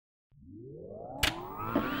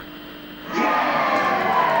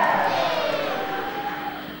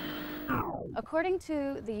According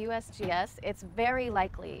to the USGS, it's very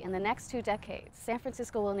likely in the next 2 decades, San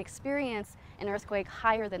Francisco will experience an earthquake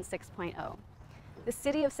higher than 6.0. The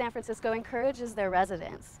city of San Francisco encourages their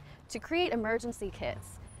residents to create emergency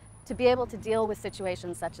kits to be able to deal with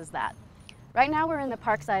situations such as that. Right now we're in the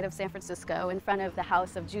park side of San Francisco in front of the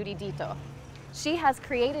house of Judi Dito. She has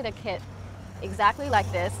created a kit exactly like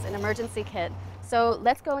this, an emergency kit. So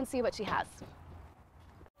let's go and see what she has.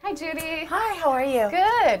 Hi, Judi. Hi, how are you?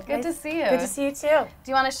 Good. Good to see you. Good to see you too. Do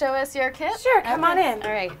you want to show us your kit? Sure, come on in.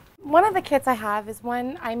 All right. One of the kits I have is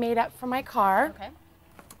one I made up for my car. Okay.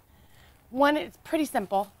 One, it's pretty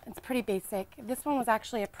simple. It's pretty basic. This one was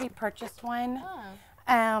actually a pre-purchased one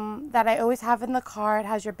that I always have in the car. It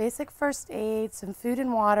has your basic first aid, some food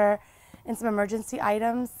and water, and some emergency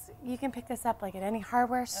items. You can pick this up like at any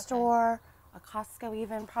hardware store, a Costco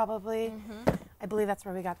even probably. I believe that's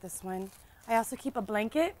where we got this one. I also keep a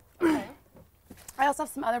blanket. Okay. I also have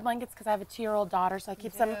some other blankets because I have a 2-year-old daughter, so I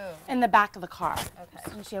keep them in the back of the car.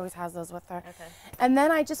 Okay. And she always has those with her. Okay. And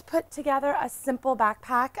then I just put together a simple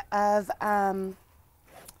backpack of, I'll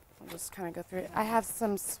just kind of go through it. I have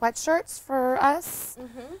some sweatshirts for us,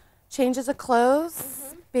 changes of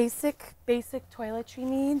clothes, basic toiletry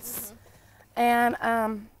needs, and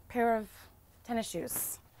pair of tennis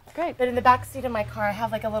shoes. Great. But in the back seat of my car, I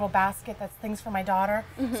have like a little basket that's things for my daughter.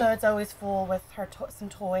 So it's always full with her some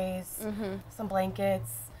toys, some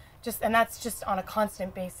blankets, and that's just on a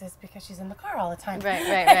constant basis because she's in the car all the time.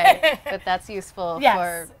 Right. But that's useful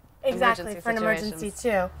for exactly, emergency for an emergency situations.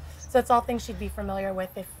 too. So it's all things she'd be familiar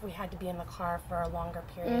with if we had to be in the car for a longer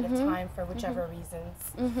period of time for whichever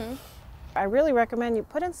reasons. I really recommend you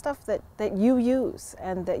put in stuff that you use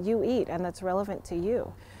and that you eat and that's relevant to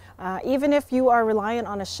you. Even if you are reliant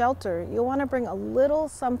on a shelter, you'll want to bring a little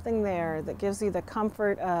something there that gives you the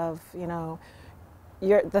comfort of, you know,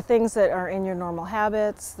 the things that are in your normal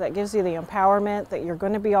habits, that gives you the empowerment that you're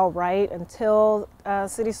going to be all right until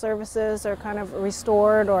city services are kind of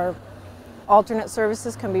restored or alternate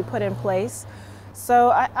services can be put in place.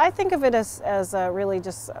 So I think of it as really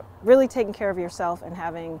taking care of yourself and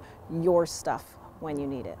having your stuff when you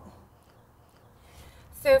need it.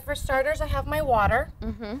 So for starters, I have my water.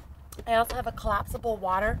 I also have a collapsible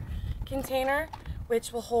water container,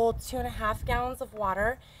 which will hold 2.5 gallons of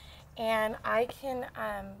water. And I can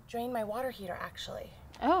drain my water heater actually.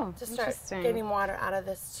 Oh, to start getting water out of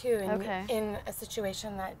this too in a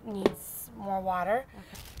situation that needs more water.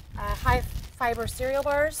 High fiber cereal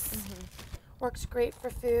bars. Works great for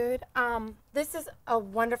food. This is a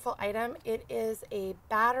wonderful item. It is a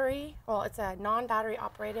battery, well, it's a non-battery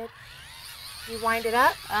operated. You wind it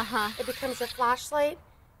up, it becomes your flashlight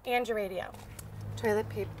and your radio. Toilet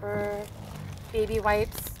paper, baby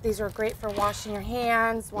wipes. These are great for washing your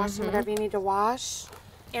hands, washing whatever you need to wash.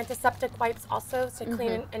 Antiseptic wipes also to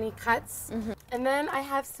clean any cuts. And then I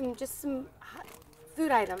have some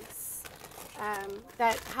food items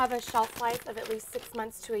that have a shelf life of at least 6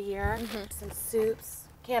 months to a year. Some soups,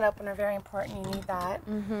 can opener, very important, you need that.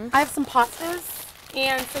 I have some pastas,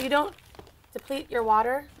 and so you don't deplete your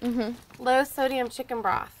water. Low sodium chicken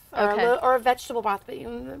broth or vegetable broth, but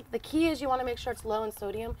the key is you want to make sure it's low in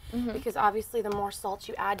sodium because obviously the more salt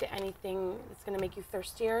you add to anything, it's going to make you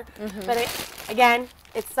thirstier. But again,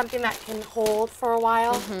 it's something that can hold for a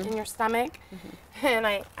while in your stomach. And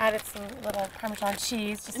I added some little Parmesan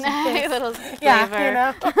cheese just in case. Little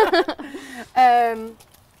flavor.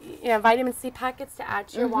 You know, vitamin C packets to add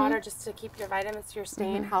to your water just to keep your vitamins so you're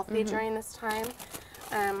staying healthy during this time.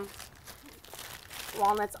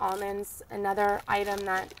 Walnuts, almonds, another item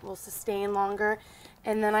that will sustain longer.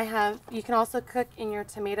 And then I have, you can also cook in your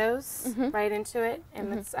tomatoes right into it,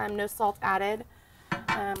 and it's no salt added.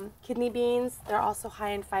 Kidney beans, they're also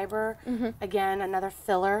high in fiber. Again, another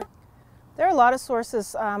filler. There are a lot of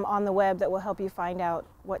sources on the web that will help you find out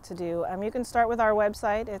what to do. You can start with our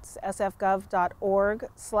website. It's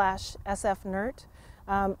sfgov.org/sfnert.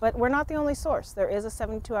 But we're not the only source. There is a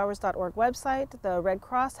 72hours.org website. The Red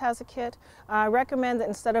Cross has a kit. I recommend that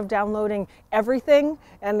instead of downloading everything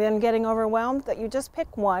and then getting overwhelmed, that you just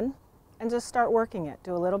pick one and just start working it.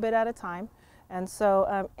 Do a little bit at a time. And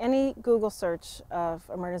so any Google search of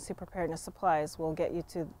emergency preparedness supplies will get you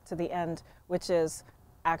to the end, which is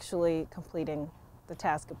actually completing the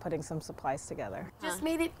task of putting some supplies together. Just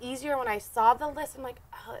made it easier when I saw the list. I'm like,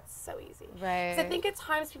 oh, it's so easy. Right. So I think at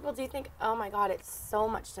times people do think, oh my God, it's so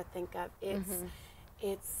much to think of.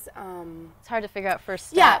 It's hard to figure out first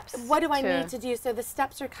steps. Yeah, what do I need to do? So the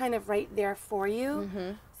steps are kind of right there for you.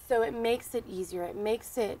 So it makes it easier. It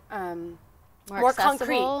makes it more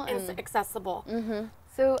concrete and accessible.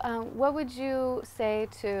 So what would you say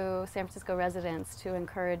to San Francisco residents to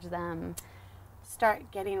encourage them?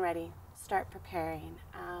 Start getting ready. start preparing.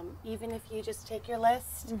 Even if you just take your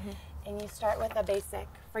list and you start with a basic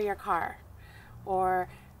for your car or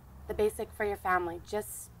the basic for your family,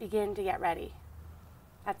 just begin to get ready.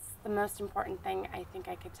 That's the most important thing I think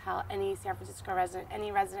I could tell any San Francisco resident,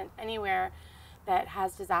 any resident anywhere that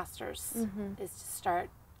has disasters, is to start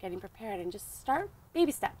getting prepared and just start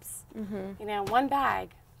baby steps. You know, one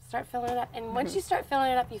bag, start filling it up. And once you start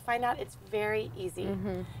filling it up, you find out it's very easy.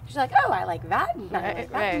 You're like, oh, I like that, and I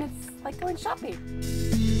like that, and it's like going shopping.